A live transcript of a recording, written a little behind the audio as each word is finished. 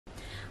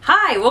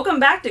Hi, welcome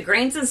back to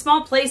Grains in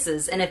Small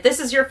Places, and if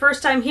this is your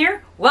first time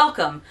here,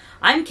 welcome.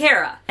 I'm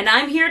Kara, and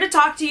I'm here to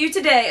talk to you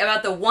today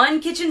about the one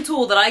kitchen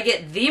tool that I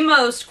get the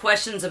most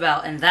questions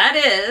about, and that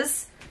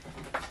is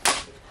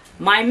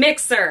my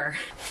mixer.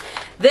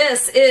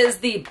 This is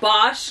the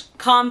Bosch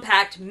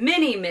Compact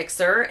Mini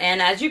Mixer,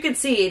 and as you can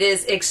see, it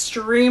is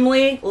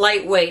extremely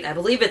lightweight. I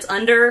believe it's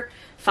under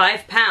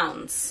 5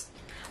 pounds.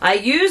 I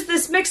use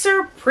this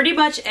mixer pretty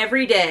much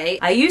every day.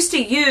 I used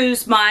to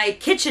use my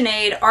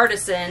KitchenAid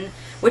Artisan,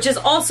 which is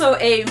also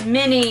a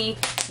mini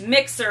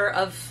mixer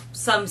of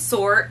some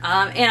sort,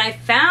 and I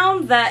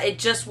found that it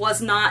just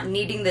was not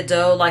kneading the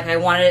dough like I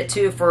wanted it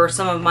to for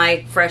some of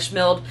my fresh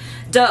milled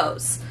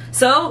doughs.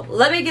 So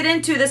let me get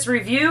into this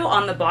review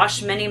on the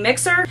Bosch Mini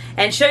Mixer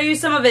and show you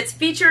some of its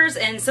features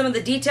and some of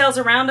the details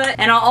around it,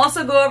 and I'll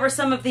also go over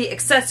some of the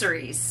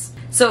accessories.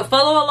 So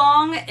follow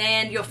along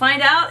and you'll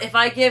find out if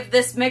I give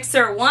this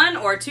mixer 1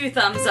 or 2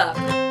 thumbs up.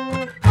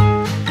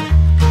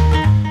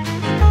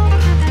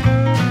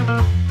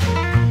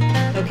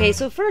 Okay,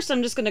 so first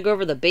I'm just going to go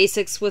over the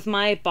basics with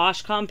my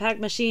Bosch compact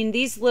machine.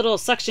 These little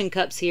suction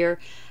cups here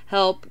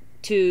help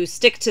to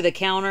stick to the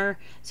counter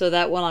so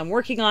that while I'm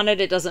working on it,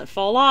 it doesn't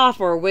fall off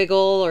or wiggle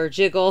or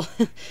jiggle.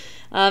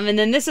 And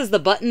then this is the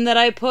button that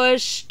I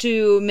push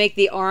to make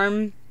the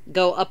arm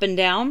go up and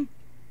down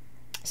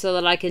so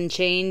that I can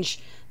change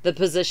the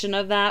position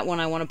of that when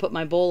I want to put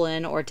my bowl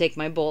in or take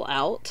my bowl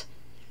out.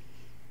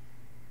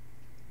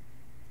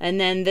 And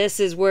then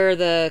this is where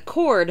the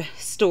cord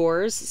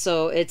stores,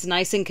 so it's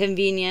nice and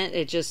convenient.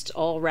 It just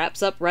all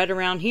wraps up right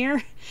around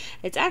here.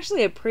 It's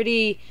actually a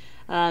pretty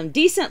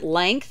decent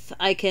length.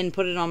 I can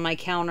put it on my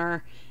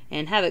counter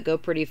and have it go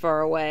pretty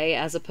far away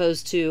as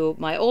opposed to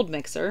my old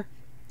mixer.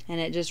 And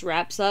it just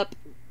wraps up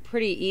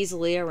pretty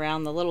easily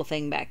around the little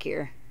thing back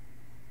here.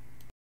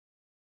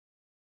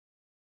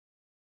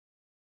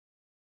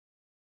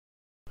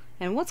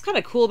 And what's kind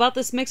of cool about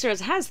this mixer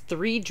is it has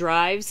 3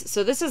 drives.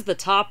 So this is the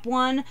top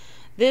one.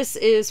 This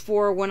is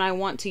for when I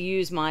want to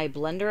use my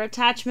blender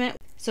attachment.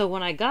 So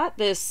when I got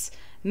this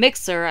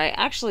mixer, I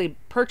actually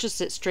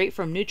purchased it straight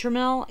from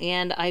Nutrimil,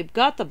 and I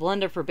got the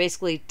blender for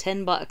basically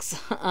 10 bucks.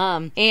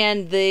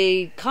 And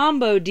the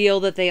combo deal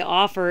that they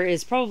offer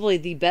is probably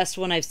the best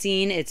one I've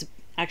seen. It's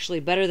actually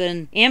better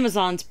than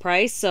Amazon's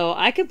price, so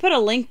I could put a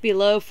link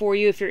below for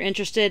you if you're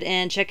interested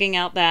in checking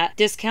out that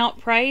discount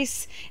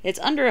price. It's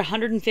under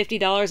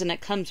 $150 and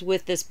it comes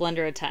with this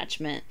blender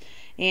attachment.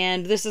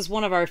 And this is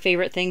one of our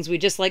favorite things. We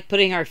just like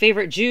putting our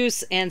favorite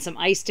juice and some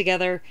ice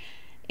together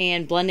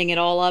and blending it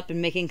all up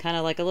and making kind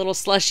of like a little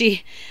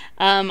slushy.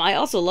 I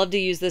also love to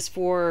use this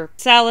for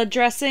salad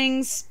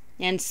dressings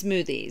and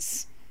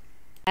smoothies.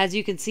 As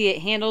you can see,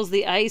 it handles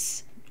the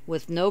ice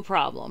with no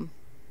problem.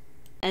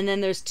 And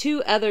then there's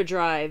 2 other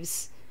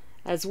drives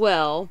as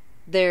well.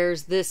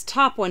 There's this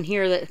top one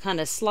here that kind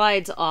of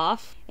slides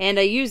off, and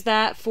I use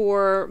that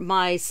for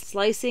my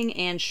slicing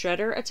and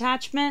shredder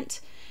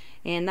attachment,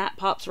 and that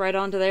pops right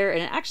onto there,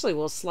 and it actually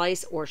will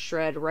slice or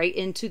shred right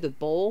into the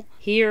bowl.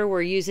 Here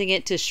we're using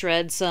it to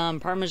shred some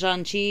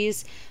Parmesan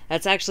cheese.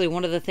 That's actually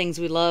one of the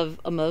things we love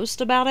most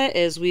about it,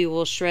 is we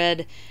will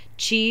shred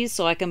cheese,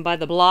 so I can buy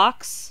the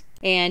blocks.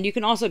 And you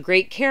can also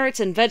grate carrots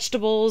and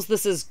vegetables.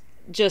 This is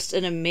just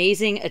an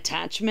amazing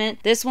attachment.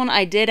 This one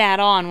I did add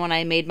on when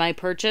I made my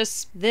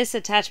purchase. This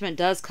attachment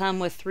does come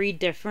with 3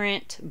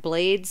 different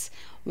blades.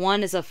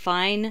 One is a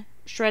fine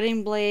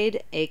shredding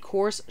blade, a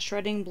coarse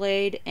shredding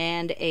blade,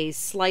 and a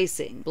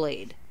slicing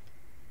blade.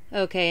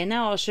 Okay, and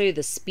now I'll show you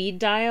the speed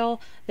dial.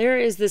 There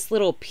is this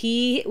little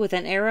P with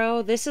an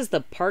arrow. This is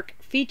the park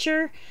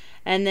feature.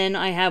 And then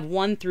I have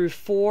 1 through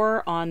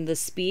 4 on the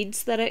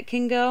speeds that it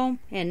can go.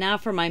 And now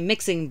for my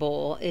mixing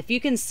bowl. If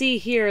you can see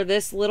here,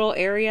 this little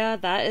area,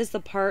 that is the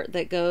part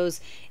that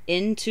goes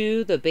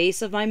into the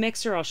base of my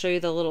mixer. I'll show you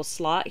the little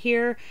slot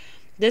here.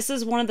 This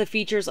is one of the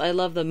features I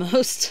love the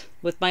most.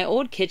 With my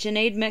old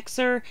KitchenAid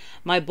mixer,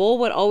 my bowl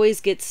would always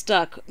get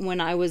stuck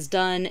when I was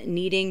done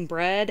kneading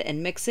bread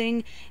and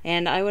mixing,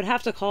 and I would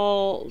have to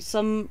call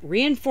some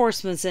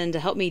reinforcements in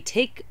to help me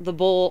take the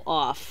bowl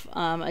off.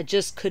 I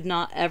just could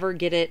not ever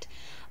get it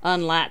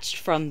unlatched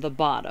from the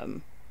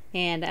bottom.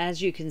 And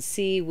as you can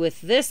see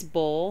with this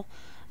bowl,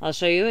 I'll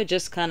show you, it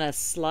just kind of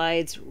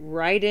slides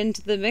right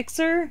into the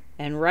mixer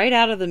and right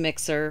out of the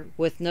mixer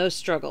with no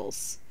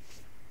struggles.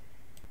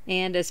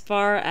 And as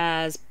far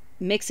as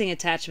mixing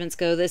attachments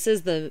go, this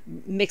is the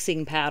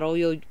mixing paddle.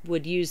 You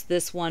would use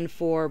this one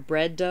for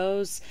bread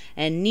doughs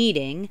and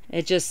kneading.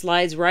 It just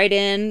slides right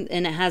in,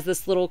 and it has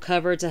this little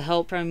cover to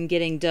help from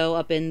getting dough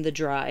up in the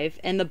drive.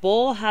 And the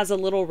bowl has a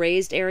little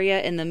raised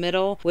area in the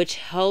middle, which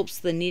helps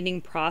the kneading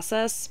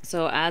process.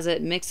 So as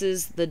it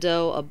mixes the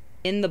dough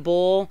in the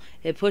bowl,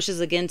 it pushes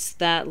against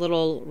that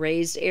little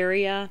raised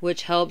area,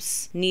 which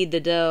helps knead the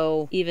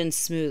dough even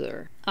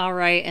smoother. All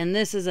right, and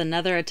this is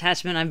another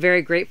attachment I'm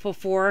very grateful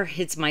for.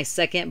 It's my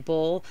second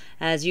bowl.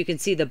 As you can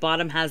see, the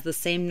bottom has the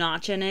same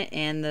notch in it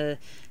and the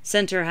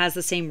center has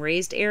the same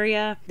raised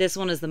area. This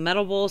one is the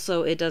metal bowl,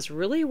 so it does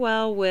really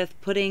well with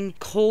putting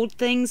cold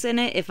things in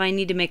it. If I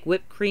need to make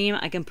whipped cream,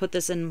 I can put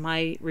this in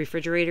my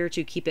refrigerator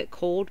to keep it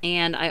cold.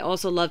 And I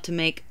also love to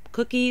make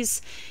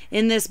cookies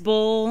in this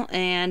bowl,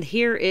 and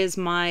here is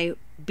my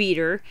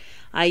beater.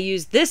 I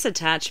use this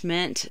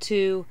attachment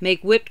to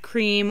make whipped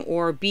cream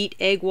or beat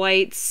egg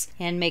whites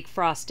and make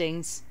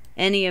frostings.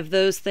 Any of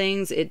those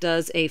things, it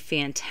does a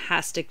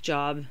fantastic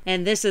job.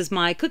 And this is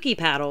my cookie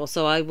paddle,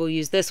 so I will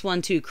use this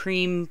one to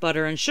cream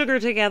butter and sugar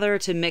together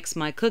to mix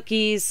my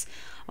cookies,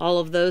 all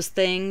of those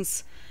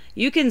things.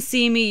 You can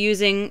see me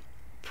using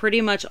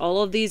pretty much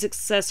all of these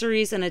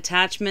accessories and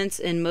attachments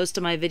in most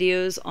of my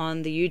videos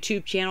on the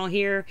YouTube channel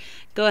here.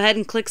 Go ahead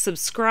and click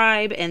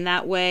subscribe, and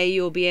that way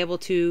you'll be able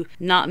to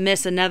not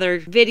miss another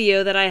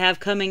video that I have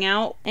coming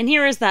out. And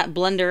here is that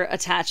blender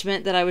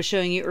attachment that I was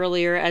showing you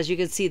earlier. As you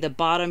can see, the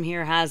bottom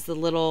here has the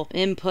little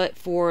input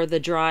for the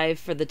drive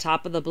for the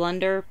top of the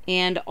blender,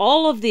 and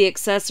all of the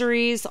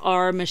accessories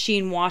are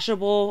machine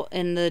washable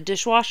in the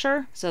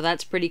dishwasher, so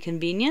that's pretty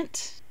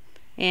convenient.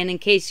 And in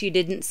case you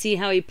didn't see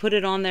how he put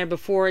it on there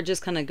before, it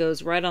just kind of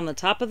goes right on the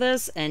top of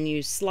this and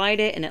you slide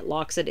it and it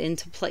locks it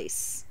into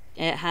place.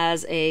 It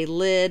has a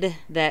lid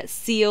that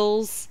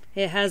seals.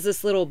 It has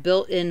this little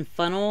built-in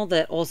funnel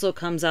that also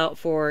comes out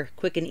for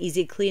quick and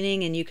easy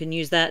cleaning, and you can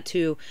use that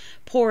to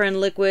pour in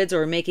liquids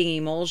or making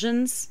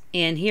emulsions.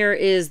 And here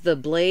is the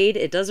blade.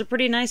 It does a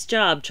pretty nice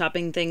job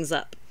chopping things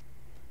up.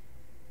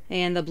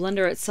 And the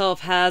blender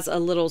itself has a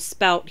little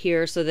spout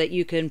here so that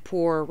you can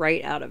pour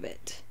right out of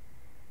it.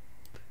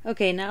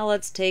 Okay, now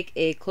let's take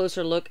a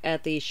closer look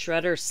at the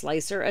shredder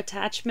slicer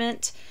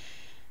attachment.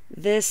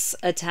 This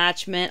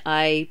attachment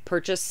I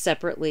purchased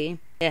separately.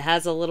 It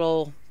has a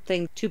little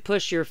thing to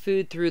push your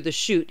food through the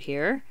chute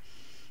here.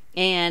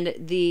 And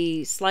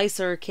the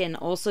slicer can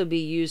also be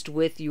used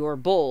with your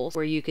bowl,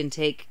 where you can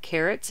take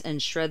carrots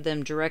and shred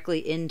them directly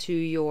into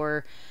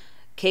your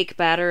cake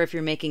batter if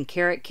you're making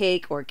carrot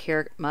cake or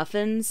carrot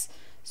muffins.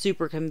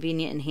 Super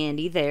convenient and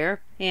handy there.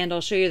 And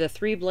I'll show you the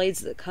 3 blades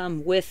that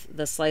come with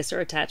the slicer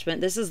attachment.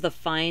 This is the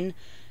fine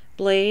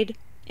blade,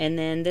 and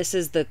then this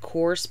is the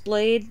coarse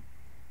blade,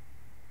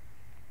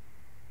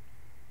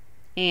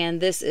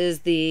 and this is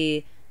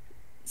the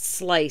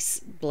slice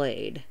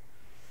blade.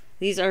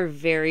 These are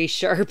very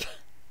sharp.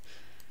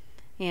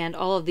 And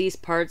all of these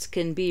parts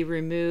can be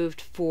removed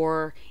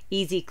for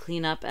easy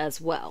cleanup as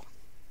well.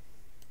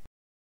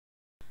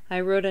 I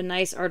wrote a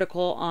nice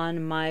article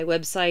on my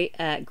website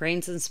at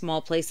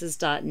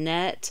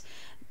grainsinsmallplaces.net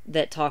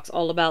that talks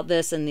all about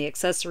this and the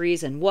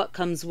accessories and what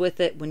comes with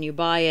it when you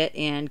buy it,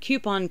 and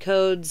coupon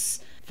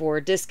codes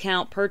for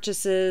discount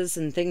purchases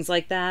and things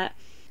like that.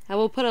 I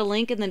will put a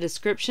link in the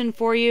description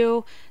for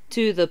you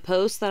to the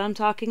post that I'm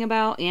talking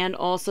about, and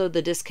also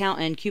the discount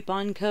and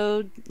coupon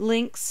code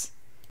links.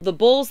 The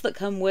bowls that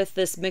come with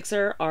this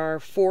mixer are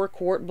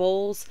 4-quart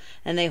bowls,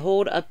 and they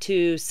hold up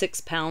to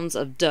 6 pounds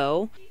of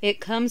dough.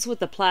 It comes with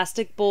the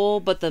plastic bowl,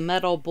 but the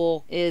metal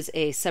bowl is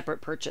a separate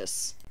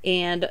purchase.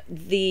 And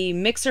the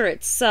mixer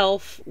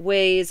itself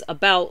weighs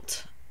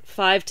about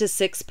 5 to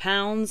 6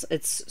 pounds.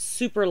 It's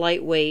super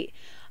lightweight.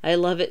 I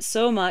love it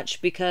so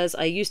much because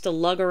I used to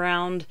lug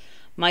around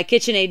my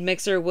KitchenAid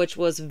mixer, which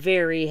was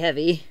very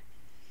heavy.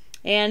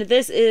 And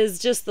this is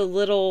just the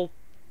little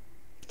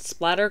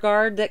splatter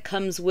guard that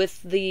comes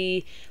with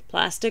the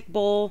plastic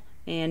bowl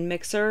and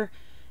mixer,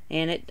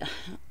 and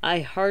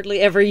I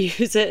hardly ever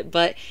use it,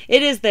 but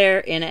it is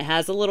there, and it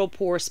has a little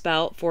pour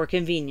spout for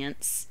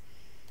convenience.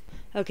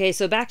 Okay,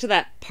 so back to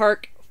that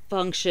park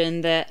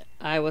function that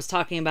I was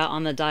talking about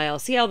on the dial.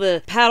 See how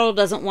the paddle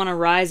doesn't want to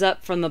rise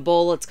up from the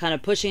bowl? It's kind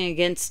of pushing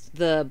against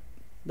the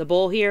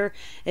bowl here.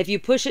 If you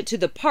push it to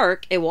the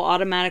park, it will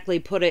automatically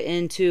put it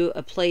into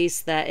a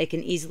place that it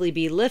can easily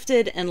be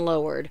lifted and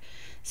lowered.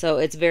 So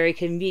it's very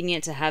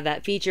convenient to have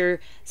that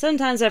feature.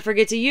 Sometimes I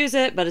forget to use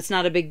it, but it's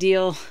not a big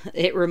deal.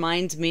 It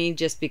reminds me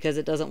just because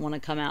it doesn't want to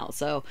come out.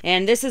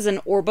 And this is an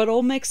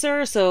orbital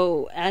mixer,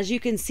 so as you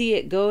can see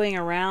it going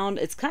around,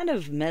 it's kind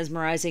of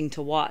mesmerizing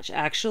to watch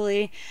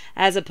actually,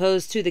 as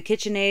opposed to the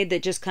KitchenAid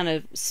that just kind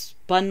of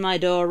spun my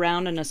dough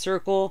around in a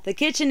circle. The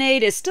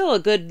KitchenAid is still a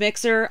good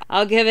mixer.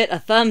 I'll give it a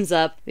thumbs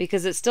up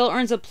because it still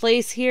earns a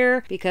place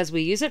here because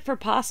we use it for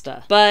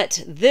pasta.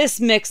 But this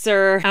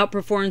mixer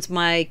outperforms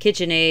my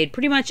KitchenAid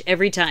pretty much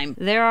every time.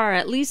 There are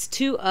at least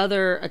 2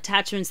 other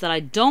attachments that I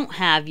don't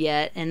have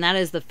yet, and that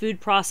is the food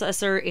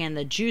processor and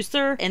the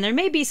juicer, and there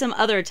may be some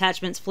other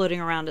attachments floating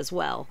around as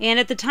well. And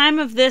at the time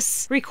of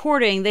this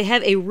recording, they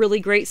have a really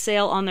great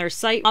sale on their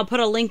site. I'll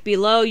put a link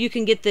below. You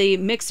can get the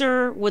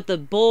mixer with the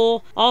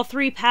bowl, all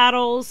 3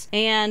 paddles,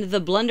 and the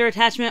blender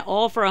attachment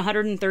all for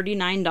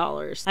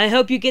 $139. I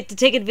hope you get to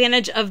take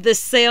advantage of this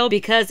sale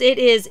because it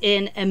is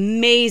an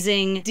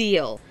amazing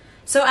deal.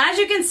 So as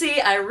you can see,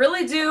 I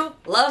really do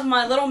love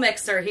my little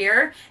mixer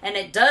here, and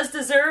it does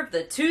deserve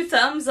the 2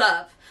 thumbs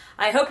up.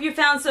 I hope you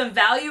found some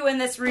value in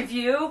this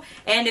review,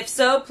 and if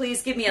so,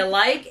 please give me a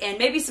like and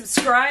maybe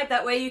subscribe.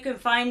 That way you can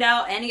find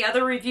out any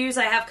other reviews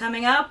I have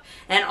coming up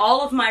and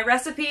all of my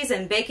recipes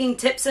and baking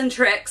tips and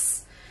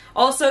tricks.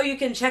 Also, you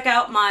can check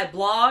out my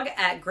blog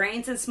at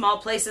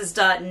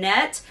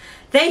grainsinsmallplaces.net.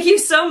 Thank you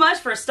so much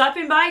for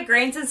stopping by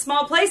Grains in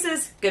Small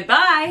Places.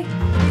 Goodbye.